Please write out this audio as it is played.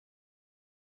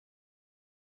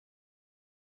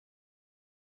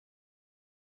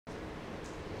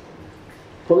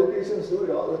Politicians do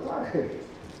it all the time.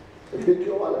 They pick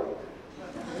your wallet.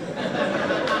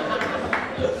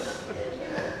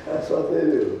 That's what they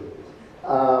do.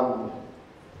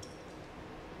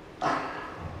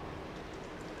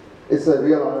 It's a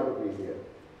real honor to be here.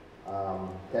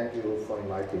 Thank you for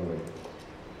inviting me.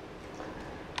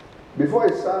 Before I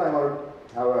start, I want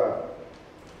to have a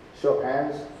show of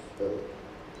hands, a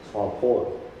small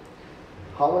poll.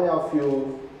 How many of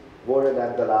you voted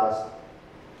at the last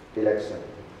election?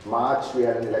 March, we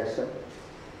had an election,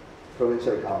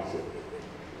 provincial council.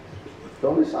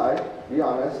 Don't be shy, be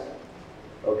honest.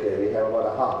 Okay, we have about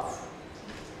a half.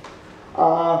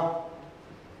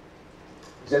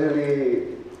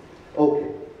 Generally, okay.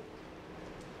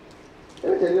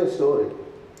 Let me tell you a story.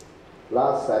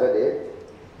 Last Saturday,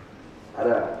 I had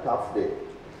a tough day.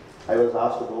 I was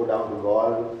asked to go down to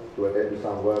Gaul to attend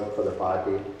some work for the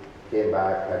party. Came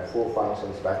back, had 4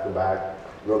 functions back to back,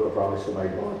 broke a promise to my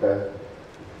daughter,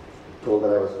 told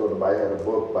that I was going to buy her a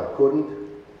book, but couldn't.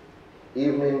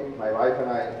 Evening, my wife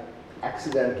and I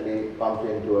accidentally bumped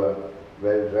into a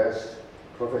well-dressed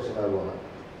professional woman.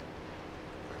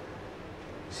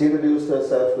 She introduced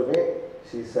herself to me.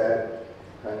 She said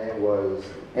her name was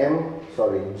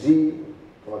G,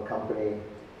 from a company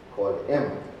called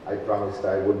M. I promised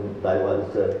I wouldn't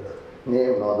divulge her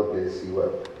name nor the place she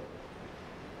worked.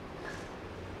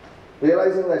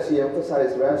 Realizing that she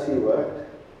emphasized where she worked,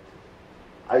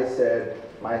 I said,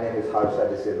 my name is Harsha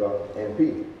De Silva,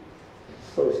 MP.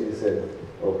 So she said,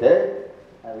 okay,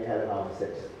 and we had a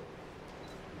conversation.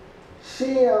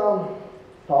 She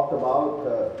talked about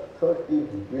a $30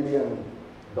 billion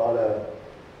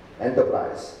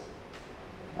enterprise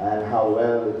and how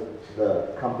well the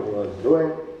company was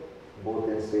doing, both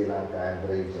in Sri Lanka and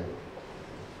the region.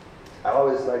 I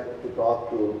always like to talk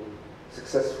to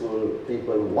successful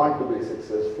people who want to be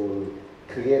successful,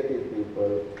 creative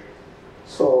people.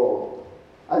 So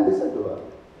I listened to her.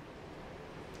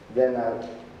 Then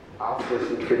after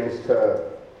she finished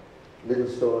her little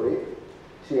story,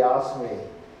 she asked me,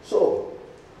 so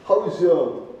how is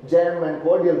your jam and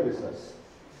cordial business?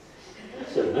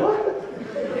 I said, what?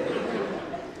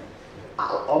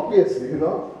 Obviously, you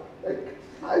know, like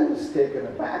I was taken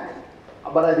aback,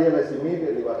 but I realized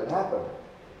immediately what had happened.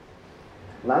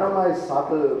 None of my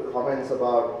subtle comments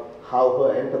about how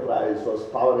her enterprise was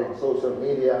powering social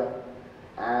media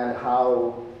and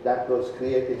how that was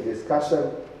creating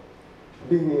discussion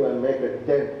didn't even make a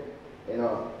dent, you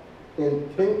know, in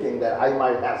thinking that I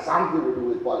might have something to do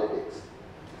with politics.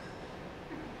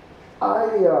 I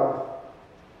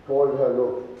told her,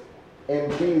 look,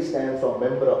 MP stands for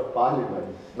Member of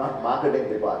Parliament, not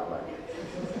Marketing Department.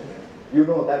 You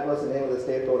know, that was the name of the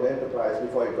state-owned enterprise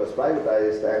before it was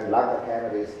privatized, and Lanka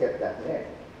Canaries kept that name.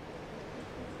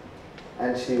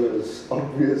 And she was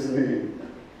obviously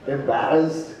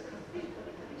embarrassed.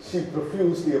 She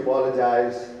profusely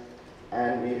apologized,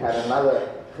 and we had another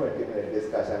 20-minute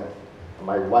discussion.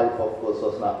 My wife, of course,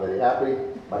 was not very happy,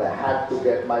 but I had to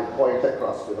get my point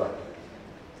across to her.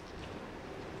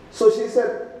 So she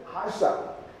said,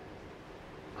 Harsha,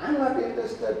 I'm not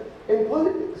interested in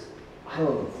politics. I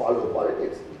don't follow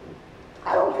politics.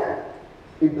 I don't care.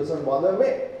 It doesn't bother me.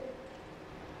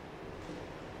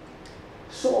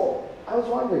 So I was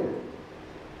wondering,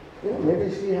 you know,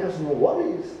 maybe she has no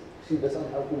worries. She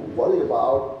doesn't have to worry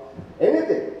about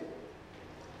anything.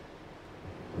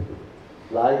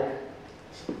 Like,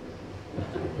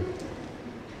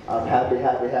 I'm happy,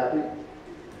 happy, happy.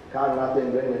 Can't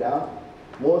nothing bring me down.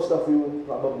 Most of you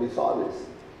probably saw this.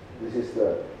 This is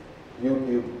the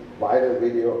YouTube viral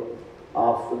video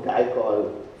of a guy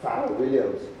called Pharrell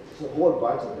Williams. There's a whole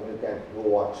bunch of them you can go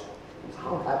watch. It's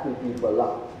how happy people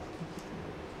are.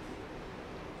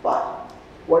 But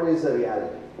what is the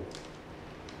reality?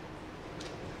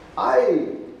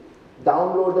 I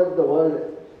downloaded the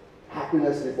World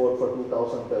Happiness Report for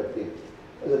 2013.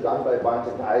 It was done by a bunch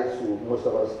of guys who most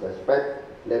of us respect,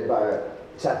 led by a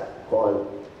chap called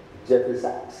Jeffrey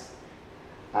Sachs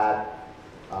at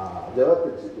the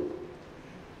Earth Institute.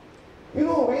 You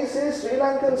know, we say Sri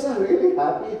Lankans are really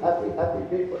happy, happy,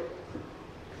 happy people.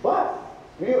 But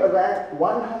we are ranked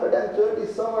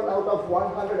 137 out of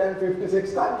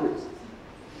 156 countries.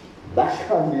 That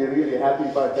can't be a really happy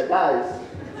bunch of guys.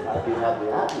 Happy, happy,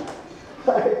 happy.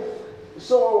 Right?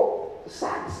 So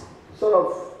Sachs sort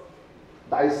of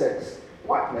dissects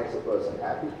what makes a person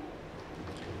happy.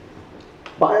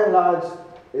 By and large,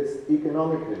 it's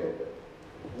economic related.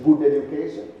 Good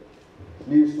education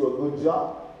leads to a good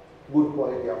job, good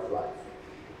quality of life.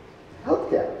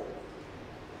 Healthcare,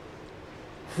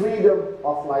 freedom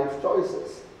of life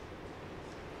choices,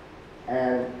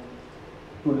 and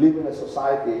to live in a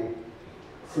society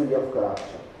free of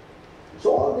corruption.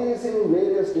 So all these in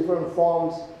various different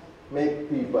forms make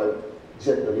people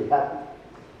generally happy.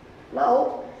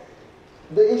 Now,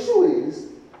 the issue is,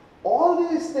 all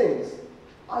these things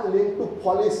are linked to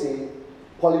policy,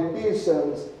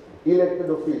 politicians, elected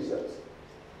officials.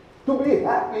 To be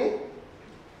happy,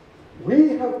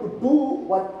 we have to do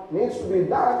what needs to be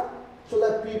done so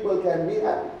that people can be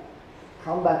happy.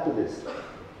 Come back to this.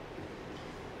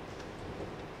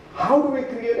 How do we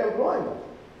create employment?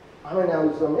 I mean, I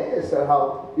was amazed at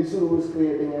how Isuru is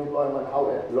creating employment, how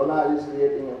Lonar is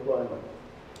creating employment.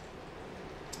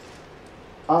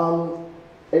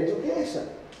 Education,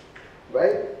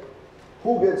 right?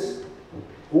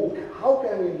 How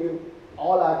can we give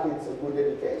all our kids a good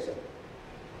education?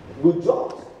 Good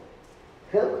jobs,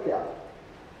 healthcare,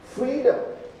 freedom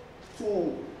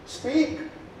to speak,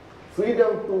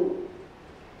 freedom to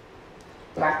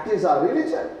practice our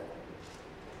religion.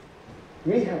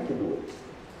 We have to do it.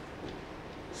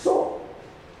 So,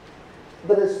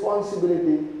 the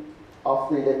responsibility of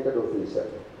the elected official.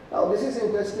 Now, this is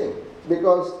interesting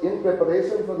because in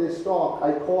preparation for this talk,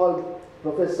 I called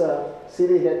Professor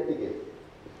Sri Hettige,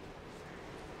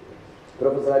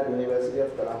 professor at University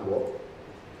of Colombo,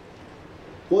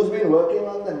 who's been working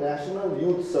on the National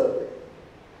Youth Survey.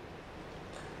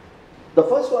 The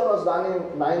first one was done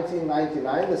in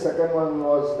 1999, the second one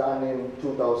was done in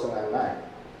 2009.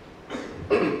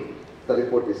 The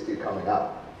report is still coming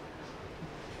out.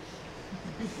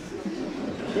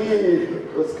 He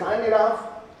was kind enough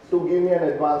to give me an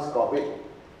advance copy.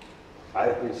 I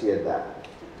appreciate that.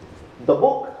 The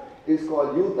book is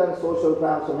called Youth and Social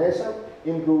Transformation,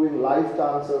 Improving Life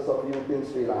Chances of Youth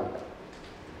in Sri Lanka.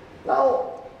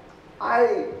 Now,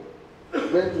 I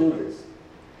went through this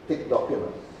thick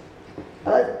document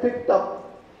and I picked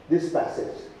up this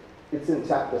passage. It's in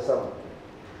chapter 7.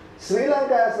 Sri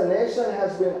Lanka as a nation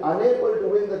has been unable to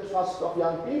win the trust of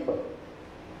young people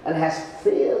and has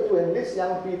failed to enlist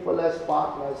young people as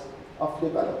partners of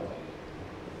development.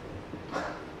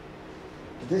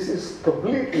 This is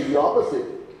completely the opposite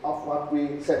of what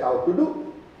we set out to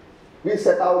do. We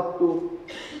set out to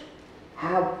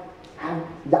have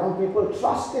young people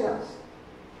trust in us.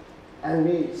 And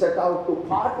we set out to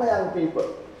partner young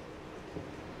people.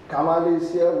 Kamal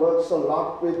is here, works a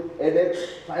lot with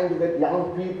TEDx, trying to get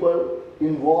young people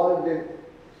involved in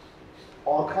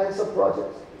all kinds of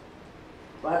projects.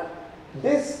 But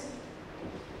this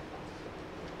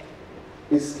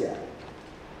is scary.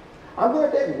 I'm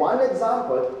going to take one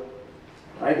example,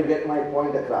 try to get my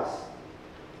point across.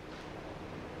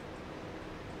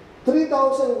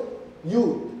 3,000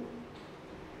 youth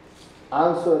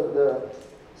answered the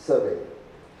survey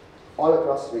all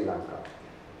across Sri Lanka.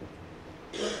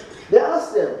 They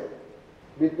asked them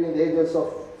between the ages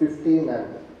of 15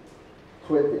 and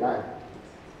 29,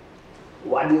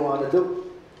 what do you want to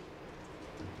do?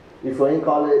 If you're in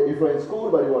college, if you're in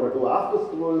school, what do you want to do after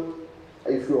school?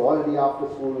 If you're already after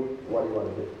school, what do you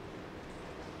want to do?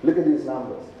 Look at these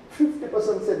numbers.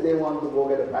 50% said they want to go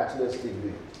get a bachelor's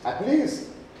degree, at least.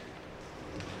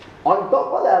 On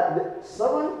top of that,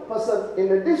 7%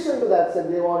 in addition to that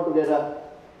said they want to get a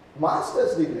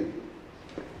master's degree.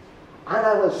 And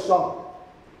I was shocked.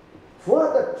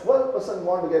 Further, 12%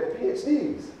 want to get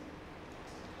PhDs.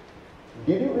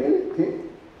 Did you really think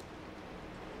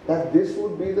that this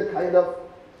would be the kind of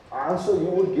answer you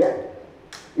would get?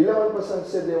 11%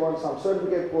 said they want some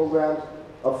certificate programs.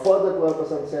 A further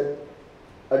 12% said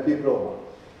a diploma.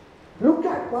 Look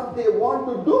at what they want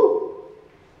to do.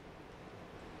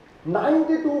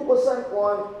 92%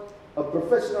 want a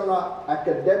professional or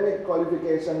academic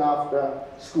qualification after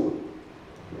school.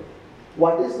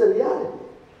 What is the reality?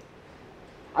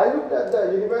 I looked at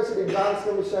the University Grants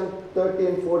Commission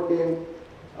 13-14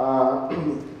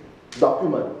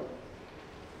 document.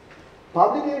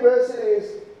 Public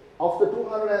universities, of the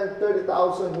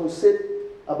 230,000 who sit,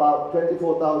 about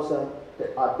 24,000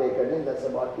 are taken in, that's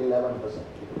about 11%.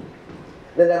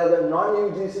 Then there are the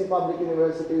non-UGC public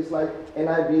universities like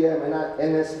NIBM,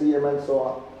 NSBM and so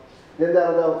on. Then there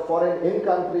are the foreign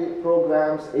in-country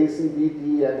programs,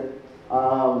 ACBT and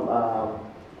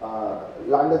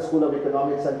London School of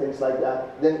Economics and things like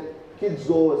that. Then kids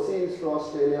go overseas to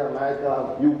Australia,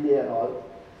 America, UK and all.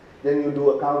 Then you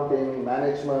do accounting,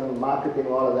 management, marketing,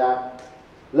 all of that.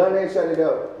 LearnAsia did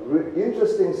an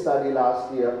interesting study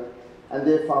last year and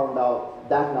they found out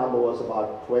that number was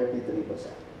about 23%.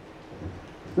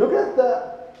 Look at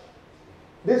the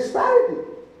disparity.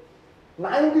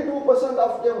 92%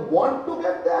 of them want to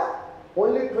get there,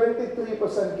 only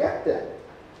 23% get there.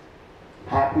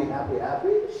 Happy, happy,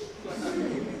 happy?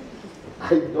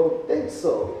 I don't think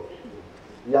so,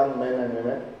 young men and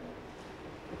women.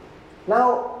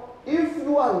 Now, if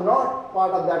you are not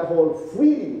part of that whole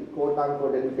free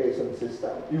quote-unquote education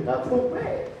system, you have to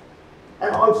pay.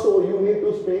 And also, you need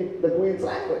to speak the Queen's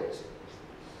language.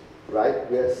 Right?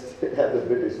 We are still at the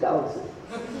British Council.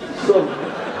 So,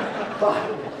 but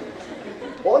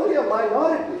only a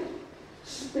minority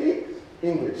speak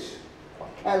English, or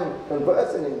can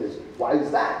converse in English. Why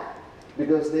is that?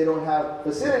 Because they don't have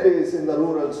facilities in the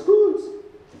rural schools.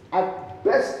 At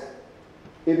best,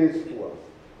 it is poor,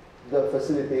 the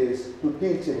facilities to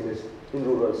teach English in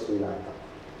rural Sri Lanka.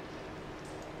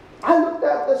 I looked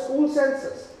at the school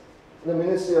census, the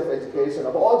Ministry of Education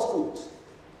of all schools,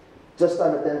 just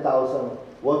under 10,000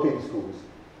 working schools.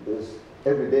 Because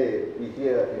every day we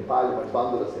hear in Parliament,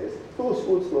 Bandura says, 2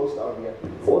 schools closed down here,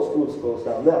 4 schools closed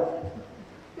down there.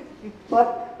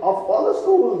 But of all the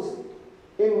schools,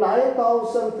 in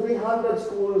 9,300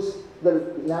 schools,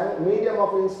 the medium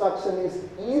of instruction is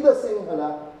either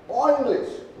Sinhala or English,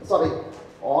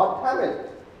 or Tamil.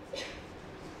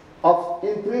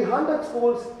 In 300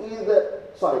 schools,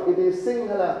 it is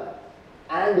Sinhala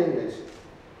and English.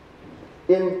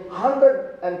 In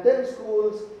 110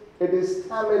 schools, it is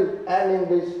Tamil and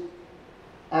English.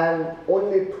 And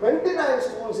only 29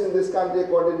 schools in this country,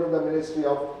 according to the Ministry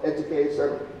of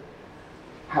Education,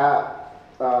 have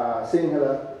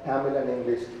Sinhala, Tamil and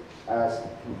English as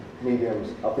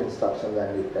mediums of instruction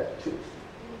that you can choose.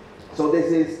 So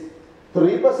this is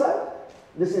 3%,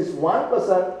 this is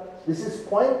 1%, this is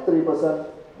 0.3%,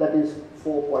 that is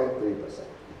 4.3%.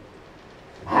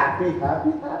 Happy,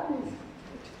 happy, happy.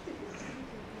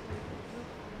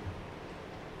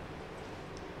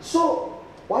 So,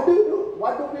 what do you do?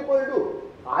 What do people do?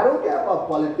 I don't care about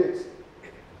politics.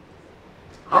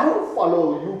 I don't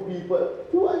follow you people.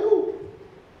 Who are you?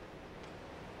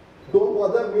 Don't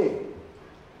bother me.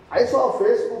 I saw a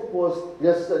Facebook post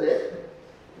yesterday.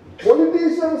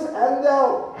 Politicians and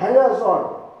their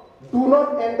hangers-on, do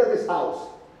not enter this house.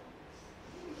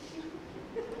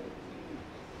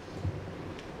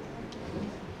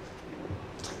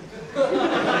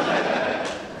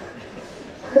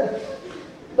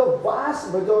 The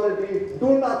vast majority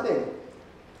do nothing.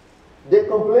 They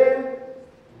complain,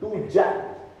 do jack.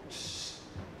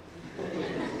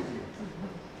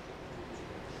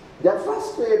 They are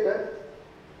frustrated,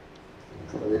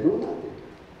 so they do nothing.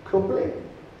 Complain.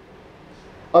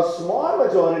 A small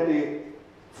majority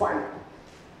fight.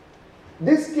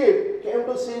 This kid came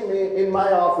to see me in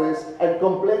my office and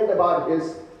complained about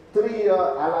his 3-year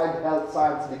allied health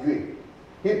science degree.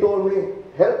 He told me,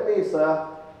 help me, sir,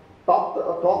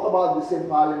 talk about this in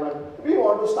Parliament. We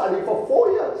want to study for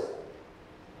 4 years.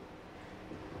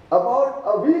 About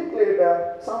a week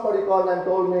later, somebody called and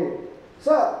told me,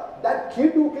 sir, that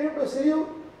kid who came to see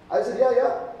you? I said,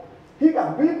 yeah. He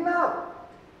got beaten up.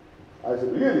 I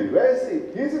said, really? Where is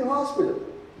he? He's in hospital.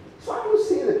 So I will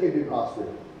see the kid in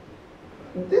hospital.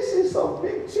 This is a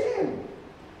big chain.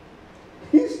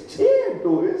 He's chained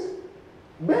to his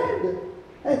bed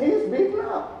and he's beaten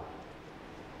up.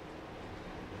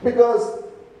 Because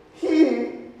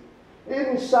he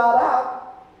didn't shut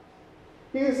up.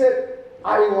 He said,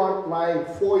 I want my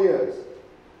 4 years.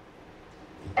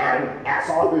 And as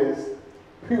always,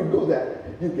 you do that,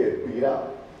 you get beat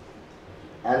up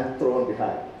and thrown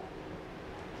behind.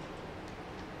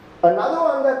 Another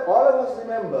one that all of us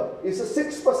remember is a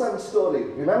 6% story.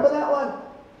 Remember that one?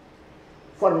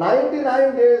 For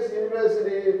 99 days,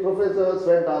 university professors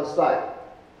went on strike.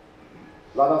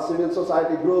 A lot of civil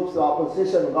society groups, the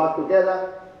opposition got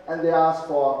together and they asked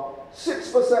for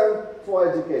 6% for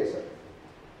education.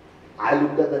 I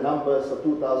looked at the numbers for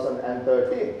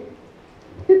 2013.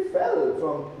 It fell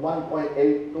from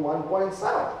 1.8 to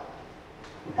 1.7.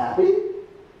 Happy?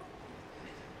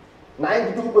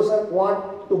 92%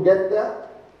 want to get there,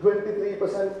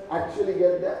 23% actually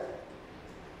get there.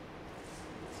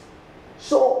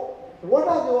 So, what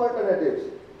are the alternatives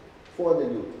for the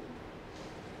youth?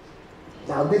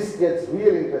 Now this gets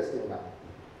really interesting now.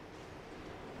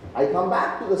 I come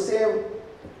back to the same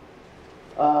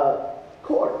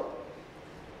quote.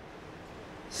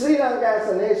 Sri Lanka as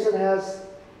a nation has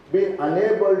been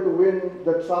unable to win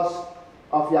the trust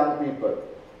of young people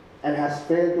and has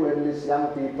failed to enlist young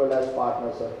people as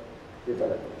partners of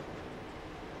development.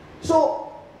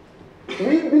 So,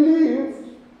 we believe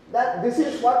that this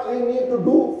is what we need to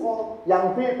do for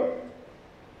young people.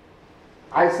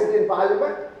 I sit in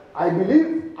Parliament, I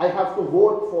believe I have to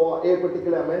vote for a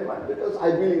particular amendment because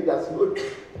I believe that's good.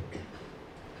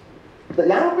 The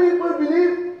young people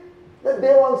believe that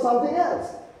they want something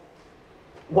else.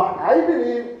 What I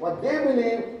believe, what they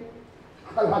believe,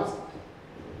 are not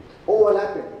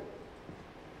overlapping.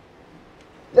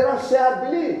 There are shared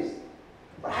beliefs.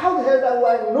 But how the hell do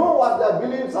I know what their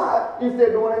beliefs are if they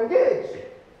don't engage?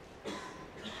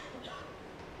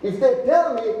 If they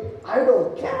tell me, I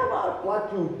don't care about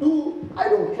what you do, I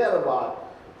don't care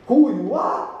about who you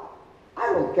are,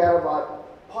 I don't care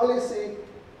about policy,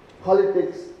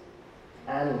 politics,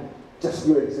 and just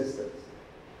your existence.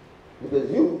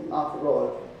 Because you, after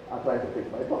all, are trying to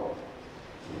pick my pocket.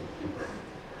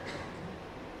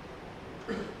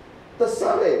 The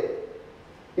survey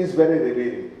is very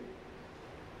revealing.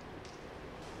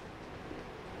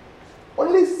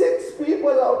 Only 6 people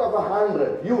out of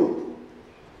 100 youth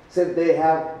said they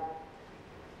have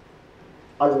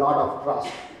a lot of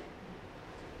trust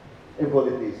in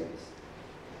politicians,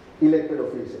 elected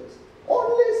officials.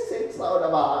 Only 6 out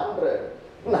of 100.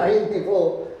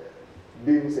 94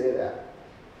 didn't say that.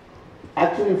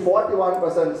 Actually,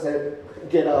 41% said,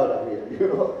 get out of here. You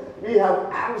know, we have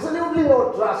absolutely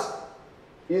no trust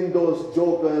in those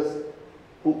jokers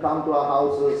who come to our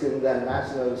houses in their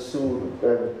national suit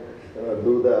and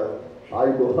do the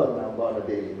eyeball number on a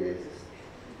daily basis.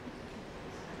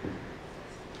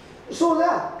 So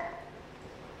that,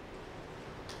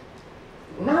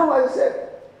 now I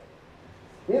said,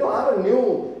 you know, I'm a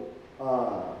new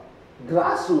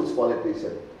grassroots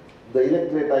politician. The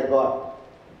electorate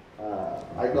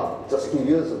I got just 2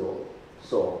 years ago.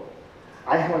 So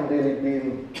I haven't really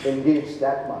been engaged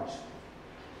that much.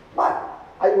 But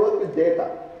I work with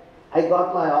data. I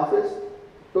got my office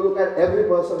to look at every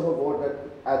person who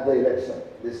voted at the election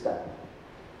this time.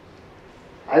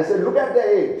 I said, look at the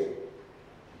age.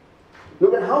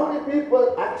 Look at how many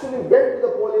people actually went to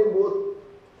the polling booth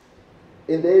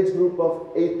in the age group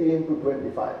of 18 to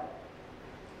 25.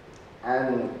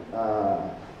 And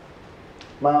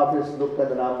my office looked at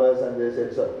the numbers and they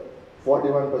said, sir,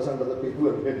 41% of the people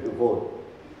went to vote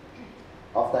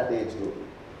of that age group.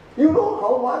 You know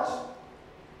how much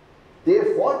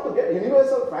they fought to get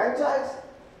universal franchise?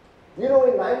 You know,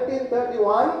 in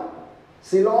 1931,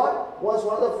 Ceylon was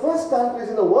one of the first countries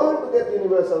in the world to get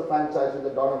universal franchise with the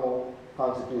Donamo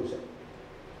Constitution.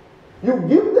 You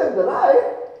give them the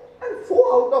right, and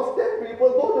 4 out of 10 people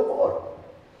go to vote.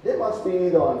 They must be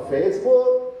either on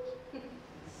Facebook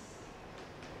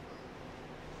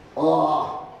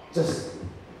or just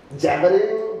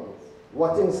jabbering,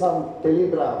 watching some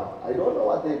teledrama. I don't know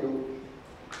what they do.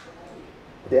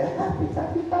 They're happy,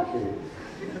 happy, happy.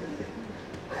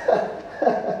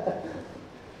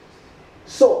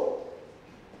 So,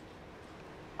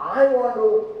 I want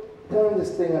to turn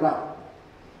this thing around.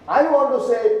 I want to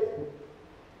say,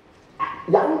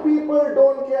 young people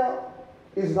don't care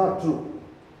is not true.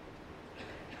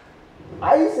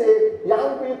 I say,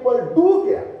 young people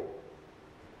do care.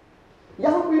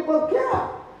 Young people care.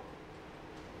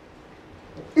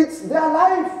 It's their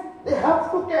life. They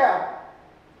have to care.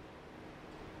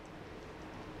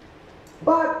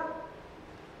 But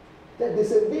they're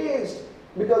disengaged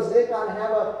because they can't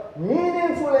have a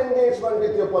meaningful engagement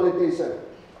with your politician.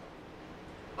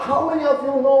 How many of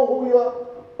you know who your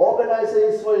organizer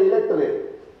is for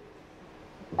electorate?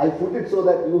 I put it so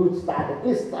that you would at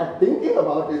least start thinking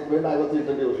about it when I was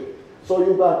introduced. So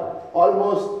you got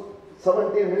almost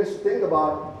 17 minutes to think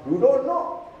about, you don't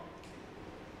know.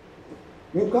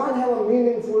 You can't have a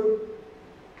meaningful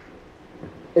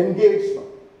engagement.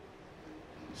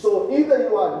 So either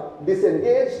you are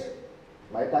disengaged,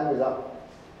 my time is up,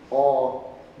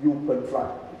 or you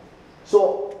confront.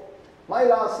 So my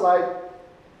last slide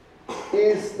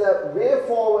is the way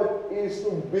forward is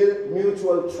to build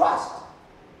mutual trust.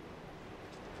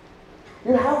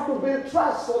 You have to build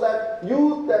trust so that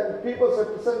youth and people's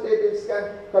representatives can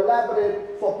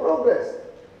collaborate for progress.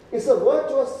 It's a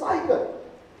virtuous cycle.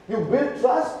 You build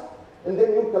trust and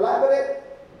then you collaborate,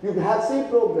 you see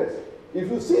progress.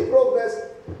 If you see progress,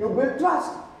 you build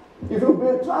trust. If you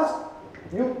build trust,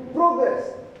 you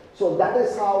progress. So that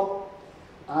is how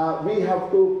we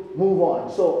have to move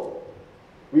on. So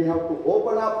we have to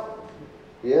open up.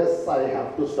 Yes, I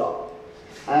have to stop.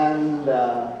 And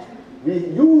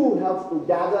you have to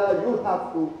gather, you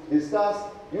have to discuss,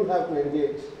 you have to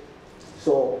engage.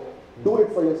 So do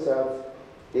it for yourself.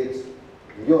 It's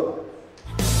your life.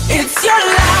 It's your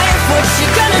life.